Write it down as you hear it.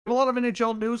A lot of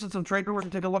NHL news and some trade rumors to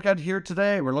take a look at here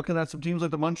today. We're looking at some teams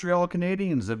like the Montreal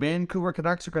Canadiens. The Vancouver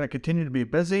Canucks are going to continue to be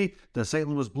busy. The St.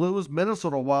 Louis Blues,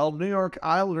 Minnesota Wild, New York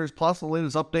Islanders, plus the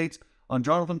latest updates on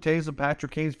Jonathan Toews and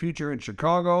Patrick Kane's future in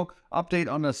Chicago. Update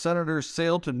on the Senators'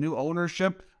 sale to new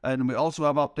ownership. And we also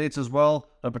have updates as well.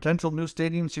 A potential new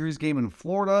Stadium Series game in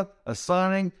Florida, a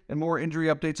signing, and more injury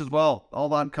updates as well. All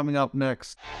that coming up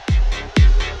next.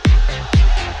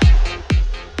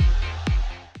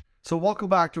 So welcome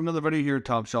back to another video here at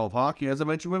Top Shelf Hockey. As I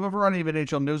mentioned, we have a variety of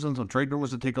NHL news and some trade rumors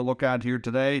to take a look at here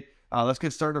today. Let's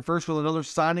get started first with another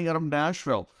signing out of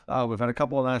Nashville. We've had a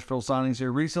couple of Nashville signings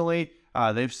here recently.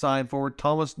 They've signed forward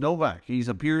Thomas Novak. He's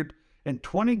appeared in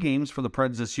 20 games for the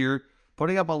Preds this year,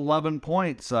 putting up 11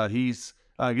 points. He's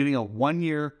getting a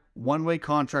one-year, one-way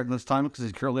contract this time because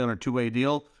he's currently on a two-way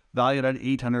deal, valued at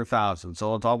 $800,000.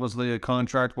 So it's obviously a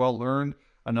contract well-earned.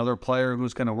 Another player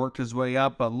who's kind of worked his way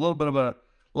up, a little bit of a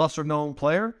lesser-known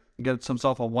player, gets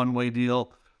himself a one-way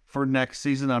deal for next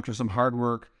season after some hard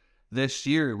work this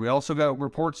year. We also got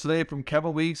reports today from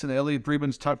Kevin Weeks, and Elliot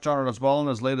Friedman's touched on it as well in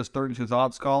his latest 32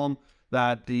 Thoughts column,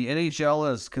 that the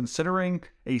NHL is considering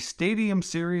a Stadium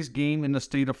Series game in the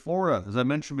state of Florida. As I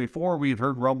mentioned before, we've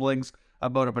heard rumblings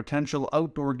about a potential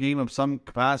outdoor game of some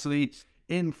capacity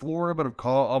in Florida, but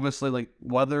obviously, like,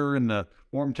 weather and the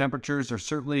warm temperatures are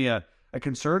certainly a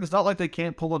concern. It's not like they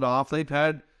can't pull it off. They've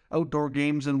had outdoor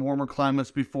games in warmer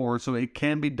climates before, so it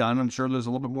can be done. I'm sure there's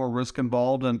a little bit more risk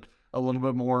involved and a little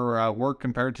bit more work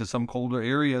compared to some colder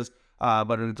areas,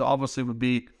 but it obviously would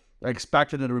be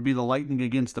expected that it would be the Lightning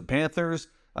against the Panthers,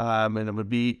 and it would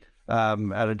be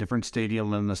at a different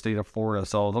stadium in the state of Florida.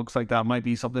 So it looks like that might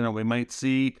be something that we might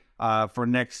see for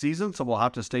next season, so we'll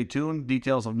have to stay tuned.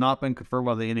 Details have not been confirmed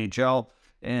by the NHL,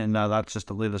 and that's just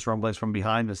the latest rumblings from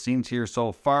behind the scenes here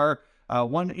so far.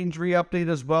 One injury update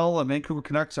as well. The Vancouver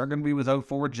Canucks are going to be without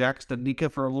forward Jack Studnicka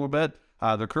for a little bit.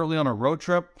 They're currently on a road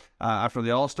trip after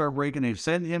the All-Star break, and they've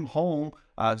sent him home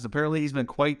because apparently he's been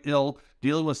quite ill,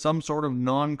 dealing with some sort of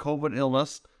non-COVID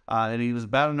illness, and he was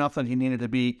bad enough that he needed to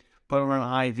be put on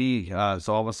an IV.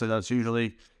 So obviously that's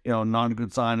usually, not a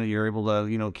good sign that you're able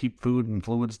to, keep food and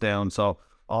fluids down. So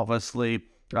obviously,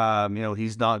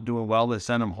 he's not doing well. They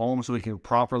sent him home so he can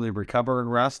properly recover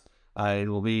and rest. It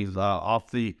will be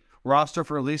off the roster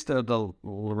for at least the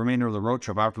remainder of the road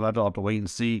trip. After that, I'll have to wait and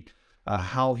see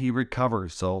how he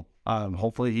recovers. So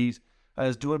hopefully he's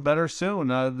doing better soon.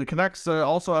 The Canucks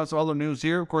also have some other news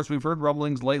here. Of course, we've heard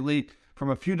rumblings lately from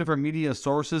a few different media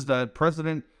sources that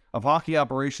President of Hockey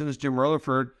Operations Jim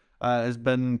Rutherford has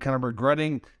been kind of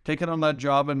regretting taking on that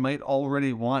job and might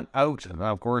already want out.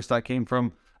 Of course, that came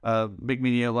from big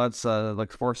media outlets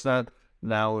like Sportsnet.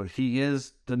 Now, he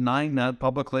is denying that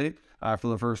publicly for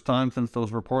the first time since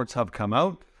those reports have come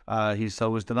out. He's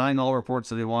denying all reports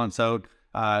that he wants out.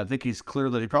 I think he's clear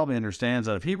that he probably understands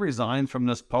that if he resigns from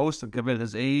this post, given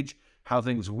his age, how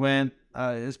things went,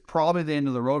 is probably the end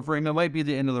of the road for him. It might be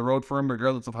the end of the road for him,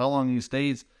 regardless of how long he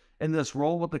stays in this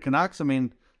role with the Canucks. I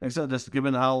mean, like I said, just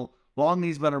given how long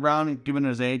he's been around and given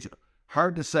his age,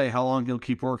 hard to say how long he'll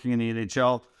keep working in the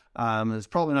NHL. It's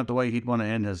probably not the way he'd want to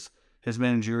end his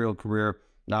managerial career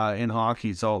in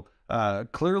hockey. So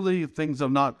clearly things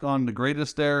have not gone the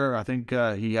greatest there. I think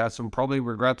he has some probably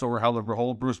regrets over how the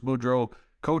whole Bruce Boudreau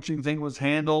coaching thing was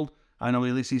handled. I know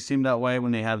at least he seemed that way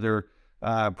when they had their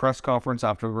press conference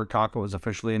after Kakko was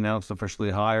officially announced,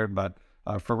 officially hired. But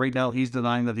for right now, he's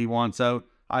denying that he wants out.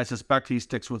 I suspect he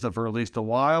sticks with it for at least a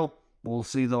while. We'll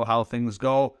see, though, how things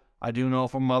go. I do know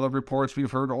from other reports we've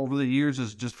heard over the years,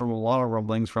 is just from a lot of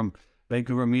rumblings from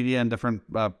Vancouver media and different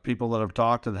people that have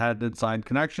talked and had inside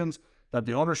connections, that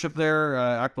the ownership there,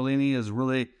 Aquilini, is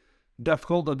really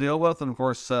difficult to deal with. And of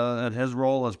course, in his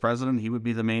role as president, he would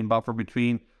be the main buffer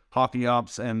between hockey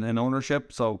ops and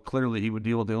ownership. So clearly he would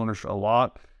deal with the ownership a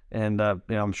lot. And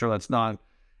I'm sure that's not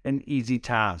an easy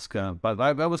task. But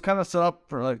that was kind of set up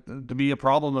for to be a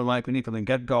problem, in my opinion, from the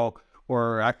get-go,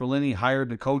 where Aquilini hired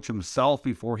the coach himself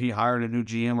before he hired a new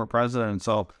GM or president.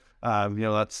 So,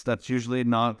 that's usually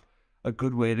not a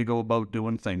good way to go about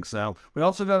doing things. Now, we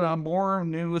also got more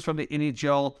news from the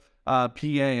NHLPA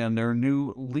and their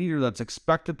new leader that's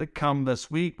expected to come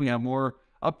this week. We have more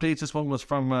updates. This one was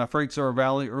from Frank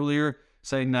Saravalli earlier,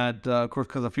 saying that, of course,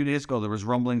 because a few days ago there was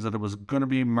rumblings that it was going to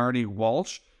be Marty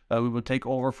Walsh who would take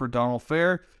over for Donald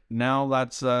Fair. Now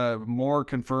that's more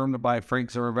confirmed by Frank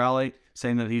Saravalli,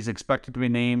 saying that he's expected to be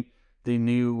named the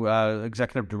new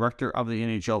executive director of the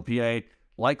NHLPA,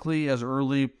 likely as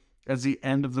early as the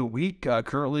end of the week.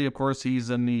 Currently, of course, he's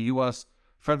in the U.S.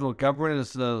 federal government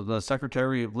as the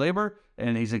Secretary of Labor,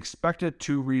 and he's expected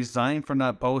to resign from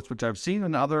that post, which I've seen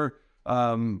in other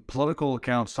political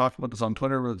accounts talking about this on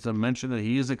Twitter with a mention that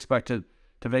he is expected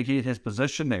to vacate his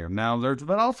position there. Now, there's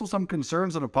been also some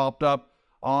concerns that have popped up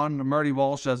on Marty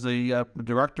Walsh as the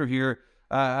director here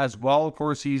as well. Of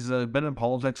course, he's been in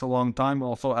politics a long time,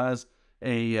 also has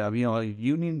a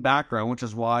union background, which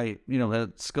is why,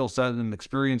 that skill set and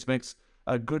experience makes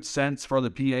a good sense for the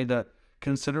PA to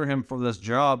consider him for this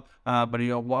job. But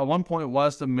he, at one point,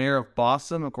 was the mayor of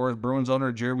Boston. Of course, Bruins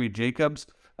owner Jeremy Jacobs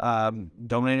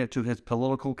donated to his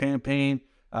political campaign.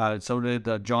 So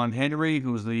did John Henry,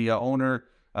 who was the owner,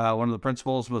 one of the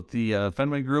principals with the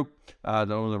Fenway Group,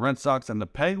 the Red Sox and the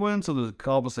Penguins. So there's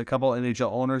obviously a couple of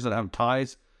NHL owners that have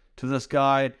ties to this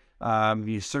guy.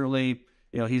 He certainly,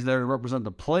 he's there to represent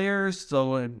the players.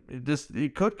 So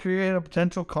it could create a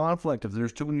potential conflict if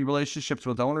there's too many relationships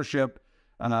with ownership.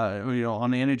 On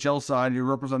the NHL side, you're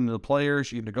representing the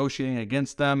players, you're negotiating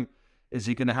against them. Is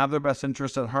he going to have their best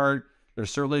interest at heart? They're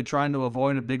certainly trying to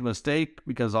avoid a big mistake,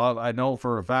 because I know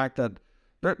for a fact that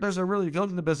there's a really, if you look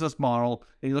at the business model,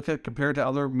 and you look at it compared to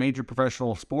other major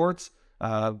professional sports,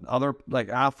 other like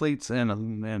athletes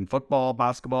in football,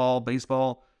 basketball,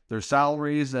 baseball, their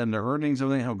salaries and their earnings,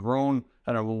 everything have grown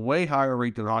at a way higher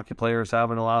rate than hockey players have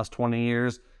in the last 20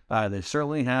 years. They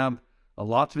certainly have a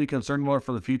lot to be concerned about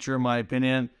for the future, in my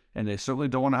opinion, and they certainly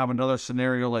don't want to have another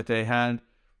scenario like they had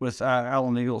with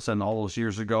Alan Eagleson all those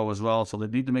years ago as well. So they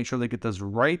need to make sure they get this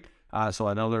right. So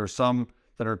I know there are some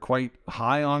that are quite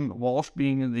high on Walsh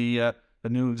being the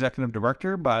new executive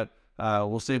director, but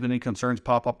we'll see if any concerns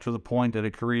pop up to the point that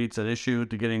it creates an issue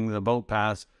to getting the vote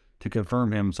passed to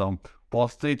confirm him. So we'll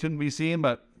stay tuned to be seen,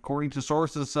 but according to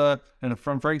sources and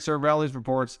from Frank Cervalli's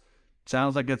reports,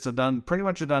 sounds like it's pretty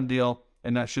much a done deal,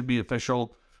 and that should be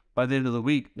official by the end of the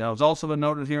week. Now, it's also been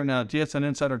noted here in TSN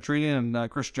Insider Trading and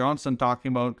Chris Johnson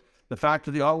talking about the fact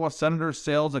that the Ottawa Senators'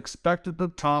 sales expected to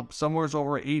top somewhere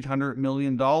over $800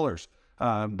 million.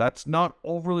 That's not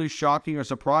overly shocking or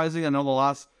surprising. I know the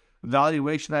last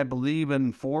valuation, I believe,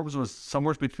 in Forbes was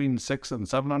somewhere between $600 and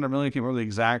 $700 million. I can't remember the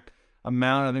exact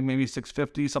amount. I think maybe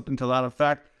 650, something to that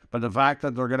effect. But the fact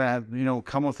that they're going to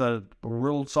come with a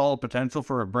real solid potential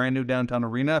for a brand new downtown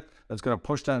arena that's going to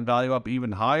push that value up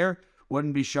even higher,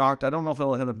 wouldn't be shocked. I don't know if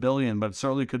it'll hit $1 billion, but it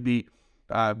certainly could be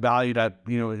valued at at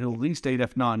least $800,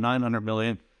 if not $900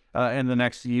 million in the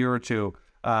next year or two.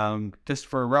 Just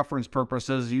for reference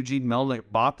purposes, Eugene Melnyk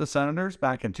bought the Senators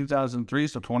back in 2003,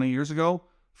 so 20 years ago,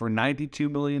 for $92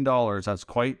 million. That's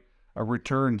quite a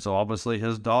return. So obviously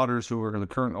his daughters, who are the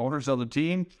current owners of the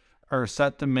team, are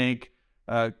set to make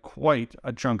quite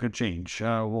a chunk of change.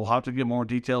 We'll have to get more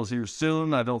details here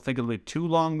soon. I don't think it'll be too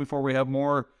long before we have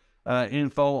more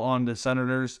info on the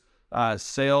Senators'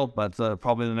 sale, but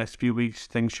probably the next few weeks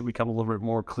things should become a little bit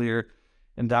more clear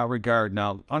in that regard.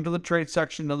 Now, onto the trade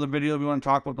section of the video, we want to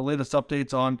talk about the latest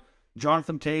updates on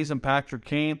Jonathan Toews and Patrick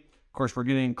Kane. Of course, we're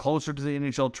getting closer to the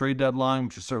NHL trade deadline,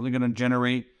 which is certainly going to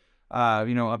generate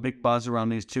a big buzz around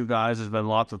these two guys. There's been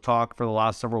lots of talk for the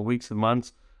last several weeks and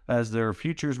months as their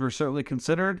futures were certainly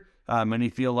considered. Many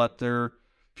feel that their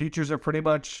futures are pretty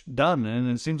much done, and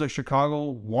it seems like Chicago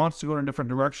wants to go in a different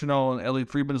direction. On Elliot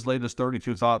Friedman's latest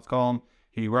 32 Thoughts column,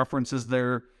 he references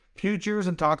their futures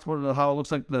and talks about how it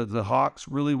looks like the Hawks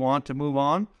really want to move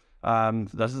on.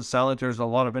 Doesn't sell it. There's a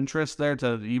lot of interest there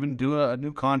to even do a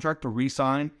new contract to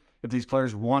re-sign if these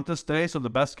players want to stay. So the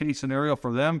best case scenario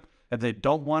for them, if they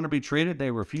don't want to be traded,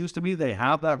 they refuse to be, they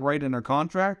have that right in their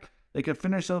contract. They could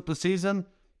finish up the season,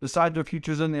 decide their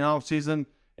futures in the offseason,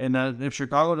 and if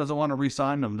Chicago doesn't want to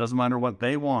re-sign them, doesn't matter what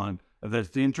they want.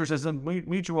 If the interest isn't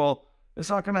mutual, it's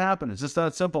not going to happen. It's just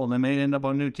that simple. And they may end up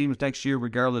on new teams next year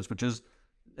regardless, which is,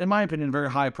 in my opinion,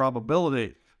 very high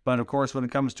probability. But of course, when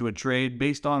it comes to a trade,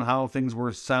 based on how things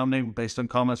were sounding, based on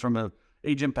comments from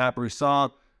agent Pat Brisson,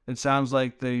 it sounds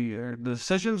like the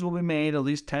decisions will be made at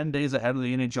least 10 days ahead of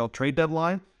the NHL trade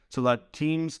deadline, so that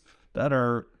teams that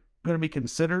are going to be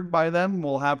considered by them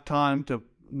will have time to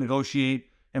negotiate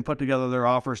and put together their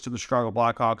offers to the Chicago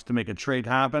Blackhawks to make a trade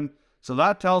happen. So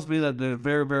that tells me that they're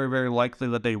very, very, very likely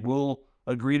that they will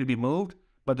agree to be moved,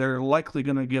 but they're likely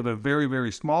going to give a very,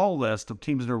 very small list of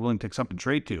teams that are willing to accept a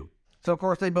trade to. So, of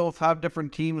course, they both have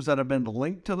different teams that have been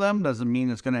linked to them. Doesn't mean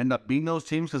it's going to end up being those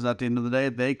teams, because at the end of the day,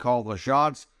 they call the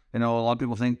shots. A lot of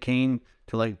people think Kane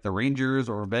to like the Rangers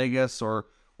or Vegas or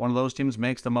one of those teams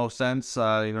makes the most sense.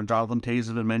 Jonathan Toews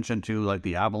has been mentioned to like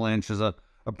the Avalanche as a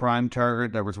prime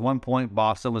target. There was one point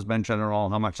Boston was mentioned at all,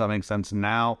 how much that makes sense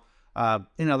now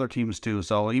in other teams too.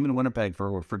 So even Winnipeg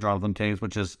for Jonathan Toews,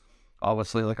 which is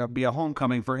obviously be a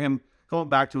homecoming for him going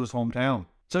back to his hometown.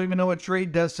 So even though a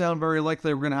trade does sound very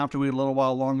likely, we're going to have to wait a little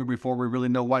while longer before we really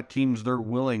know what teams they're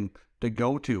willing to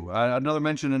go to. Another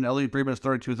mention in Elliotte Friedman's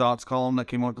 32 Thoughts column that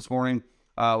came out this morning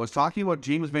was talking about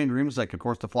James Van Riemsdyk, of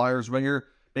course, the Flyers winger,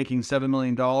 making $7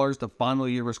 million, the final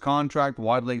year of his contract,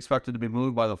 widely expected to be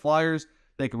moved by the Flyers.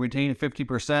 They can retain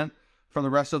 50% for the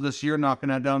rest of this year, knocking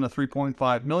that down to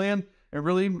 $3.5 million. And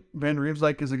really, Van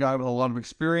Riemsdyk is a guy with a lot of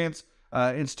experience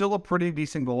and still a pretty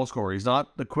decent goal scorer. He's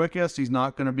not the quickest. He's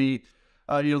not going to be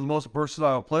the most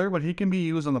versatile player, but he can be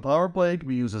used on the power play. He can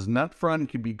be used as net front. He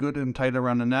can be good and tight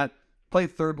around the net, play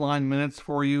third-line minutes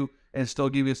for you, and still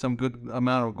give you some good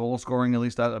amount of goal scoring. At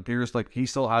least that appears like he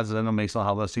still has it in him based on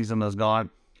how the season has gone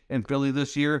in Philly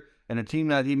this year. And a team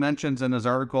that he mentions in his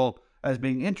article as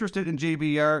being interested in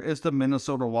JVR is the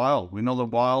Minnesota Wild. We know the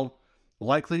Wild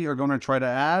likely are going to try to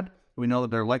add. We know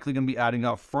that they're likely going to be adding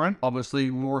up front.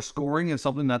 Obviously, more scoring is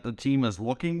something that the team is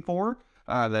looking for.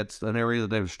 That's an area that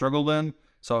they've struggled in.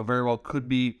 So it very well could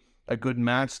be a good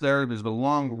match there. There's been a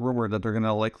long rumor that they're going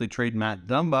to likely trade Matt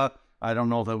Dumba. I don't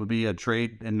know if that would be a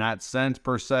trade in that sense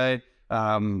per se.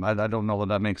 I don't know that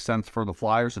that makes sense for the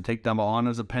Flyers to take Dumba on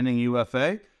as a pending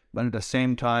UFA. But at the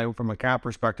same time, from a cap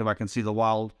perspective, I can see the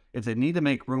Wild, if they need to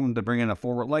make room to bring in a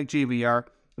forward like JVR,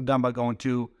 Dumba going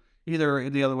to either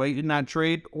the other way in that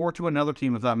trade or to another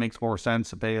team if that makes more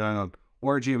sense, depending on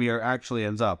where JVR actually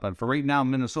ends up. But for right now,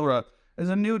 Minnesota is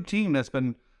a new team that's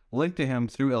been linked to him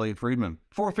through Elliotte Friedman.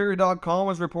 ForFairy.com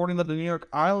is reporting that the New York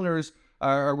Islanders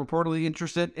are reportedly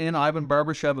interested in Ivan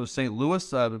Barbashev of St. Louis.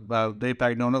 Dave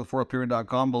Pagnona of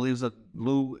ForFairy.com believes that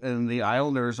Lou and the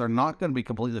Islanders are not going to be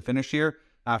completely finished here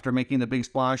after making the big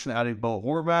splash and adding Bo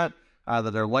Horvat,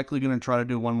 that they're likely going to try to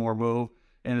do one more move,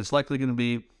 and it's likely going to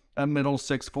be a middle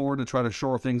 6-4 to try to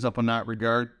shore things up in that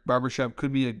regard. Barbashev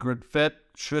could be a good fit,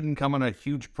 shouldn't come on a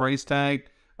huge price tag.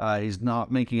 He's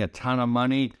not making a ton of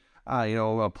money.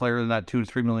 A player in that $2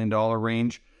 to $3 million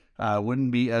range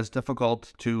wouldn't be as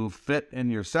difficult to fit in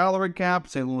your salary cap.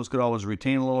 St. Louis could always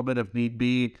retain a little bit if need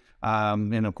be.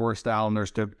 And of course, the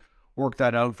Islanders to work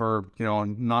that out for,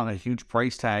 not a huge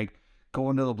price tag.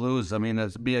 Going to the Blues, I mean,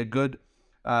 it'd be a good,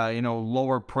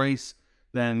 lower price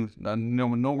than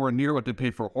nowhere near what they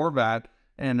paid for Horvat.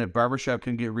 And if Barbashev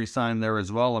can get re-signed there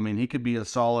as well, I mean, he could be a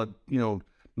solid,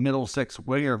 middle 6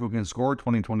 winger who can score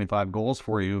 20-25 goals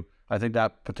for you. I think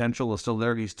that potential is still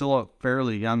there. He's still a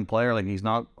fairly young player. Like, he's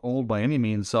not old by any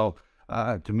means. So,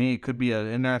 to me, it could be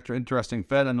an interesting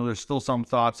fit. I know there's still some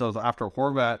thoughts of after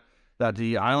Horvat that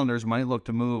the Islanders might look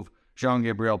to move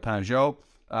Jean-Gabriel Pageau.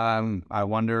 I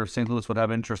wonder if St. Louis would have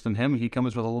interest in him. He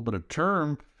comes with a little bit of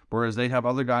term, whereas they have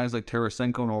other guys like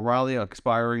Tarasenko and O'Reilly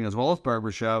expiring, as well as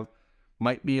Barbashev.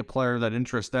 Might be a player that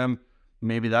interests them.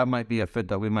 Maybe that might be a fit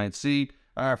that we might see.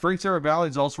 Frank Saravalli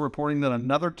is also reporting that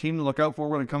another team to look out for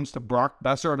when it comes to Brock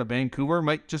Boeser out of Vancouver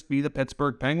might just be the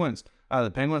Pittsburgh Penguins. The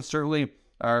Penguins certainly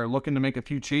are looking to make a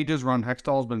few changes. Ron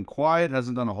Hextall's been quiet,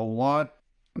 hasn't done a whole lot.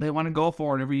 They want to go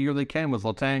for it every year they can with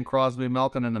Letang, Crosby,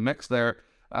 Malkin in the mix there.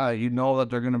 You know that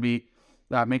they're going to be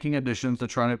making additions to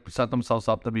try to set themselves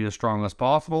up to be as strong as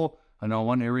possible. I know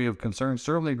one area of concern,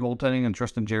 certainly goaltending and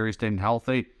Tristan Jarry staying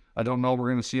healthy. I don't know if we're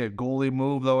going to see a goalie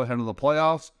move, though, ahead of the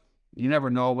playoffs. You never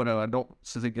know, but I don't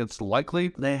think it's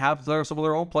likely. They have some of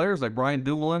their own players like Brian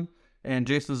Dumoulin and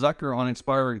Jason Zucker on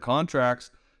expiring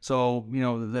contracts. So,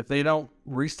 if they don't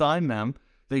re-sign them,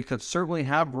 they could certainly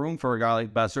have room for a guy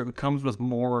like Boeser who comes with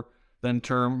more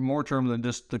term than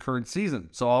just the current season.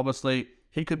 So obviously,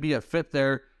 he could be a fit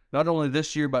there, not only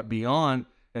this year, but beyond.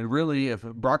 And really, if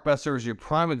Brock Boeser is your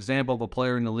prime example of a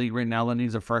player in the league right now that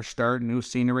needs a fresh start, new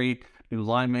scenery, new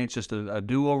line mates, just a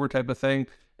do-over type of thing,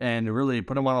 and really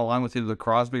put him on a line with either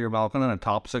Crosby or Malkin in a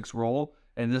top 6 role,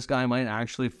 and this guy might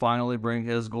actually finally bring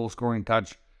his goal-scoring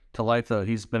touch to life that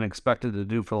he's been expected to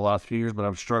do for the last few years, but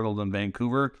I've struggled in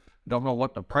Vancouver. Don't know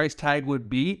what the price tag would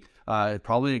be.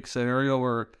 Probably a scenario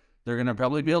where they're going to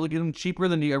probably be able to get him cheaper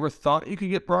than you ever thought you could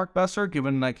get Brock Boeser,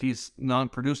 given he's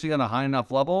not producing at a high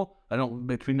enough level. I don't,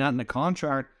 between that and the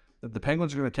contract, if the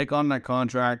Penguins are going to take on that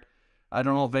contract, I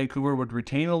don't know if Vancouver would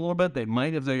retain a little bit. They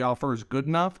might if the offer is good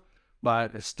enough,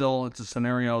 but it's a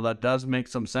scenario that does make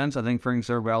some sense. I think Frank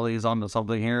Saravalli is onto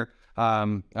something here.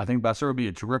 I think Boeser would be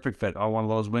a terrific fit on one of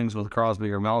those wings with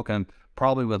Crosby or Malkin.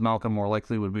 Probably with Malkin more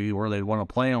likely would be where they'd want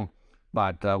to play him.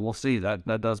 But we'll see.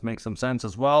 That does make some sense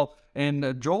as well.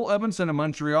 And Joel Edmundson in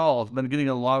Montreal has been getting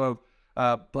a lot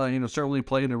of, certainly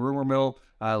playing the rumor mill.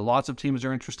 Lots of teams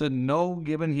are interested. No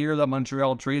given here that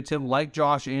Montreal trades him. Like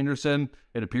Josh Anderson,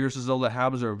 it appears as though the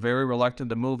Habs are very reluctant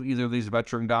to move either of these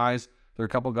veteran guys. There are a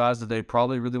couple guys that they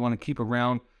probably really want to keep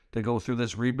around to go through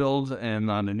this rebuild, and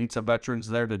they need some veterans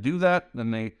there to do that.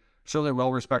 And they certainly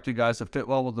well-respected guys that fit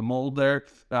well with the mold there.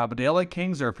 But the LA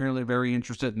Kings are apparently very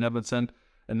interested in Edmundson.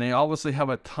 And they obviously have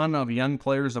a ton of young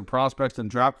players and prospects and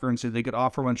draft currency they could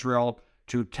offer Montreal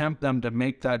to tempt them to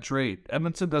make that trade.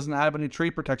 Edmundson doesn't have any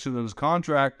trade protection in his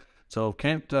contract, so if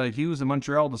Kent Hughes and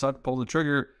Montreal decide to pull the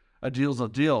trigger, a deal's a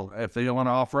deal. If they want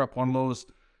to offer up one of those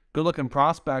good-looking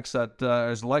prospects that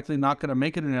is likely not going to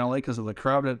make it in LA because of the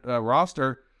crowded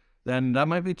roster, then that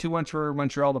might be too much for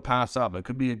Montreal to pass up. It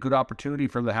could be a good opportunity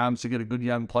for the Habs to get a good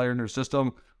young player in their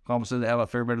system. Obviously, they have a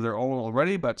fair bit of their own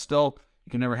already, but still, you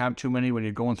can never have too many when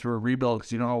you're going through a rebuild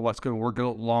because you don't know what's going to work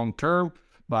out long term.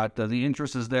 But the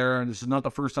interest is there, and this is not the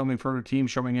first time we've heard a team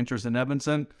showing interest in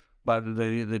Edmundson. But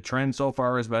the trend so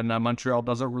far has been Montreal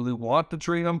doesn't really want to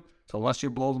trade him. So unless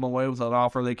you blow them away with an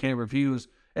offer they can't refuse,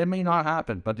 it may not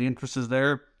happen. But the interest is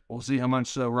there. We'll see how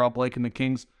much Rob Blake and the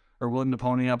Kings are willing to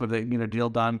pony up if they can get a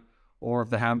deal done, or if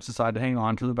the Habs decide to hang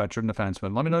on to the veteran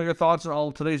defenseman. Let me know your thoughts on all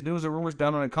of today's news and rumors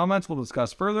down in the comments. We'll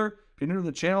discuss further. If you're new to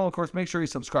the channel, of course, make sure you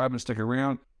subscribe and stick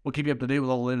around. We'll keep you up to date with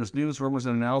all the latest news, rumors,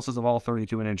 and analysis of all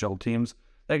 32 NHL teams.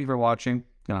 Thank you for watching,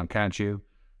 and I'll catch you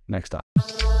next time.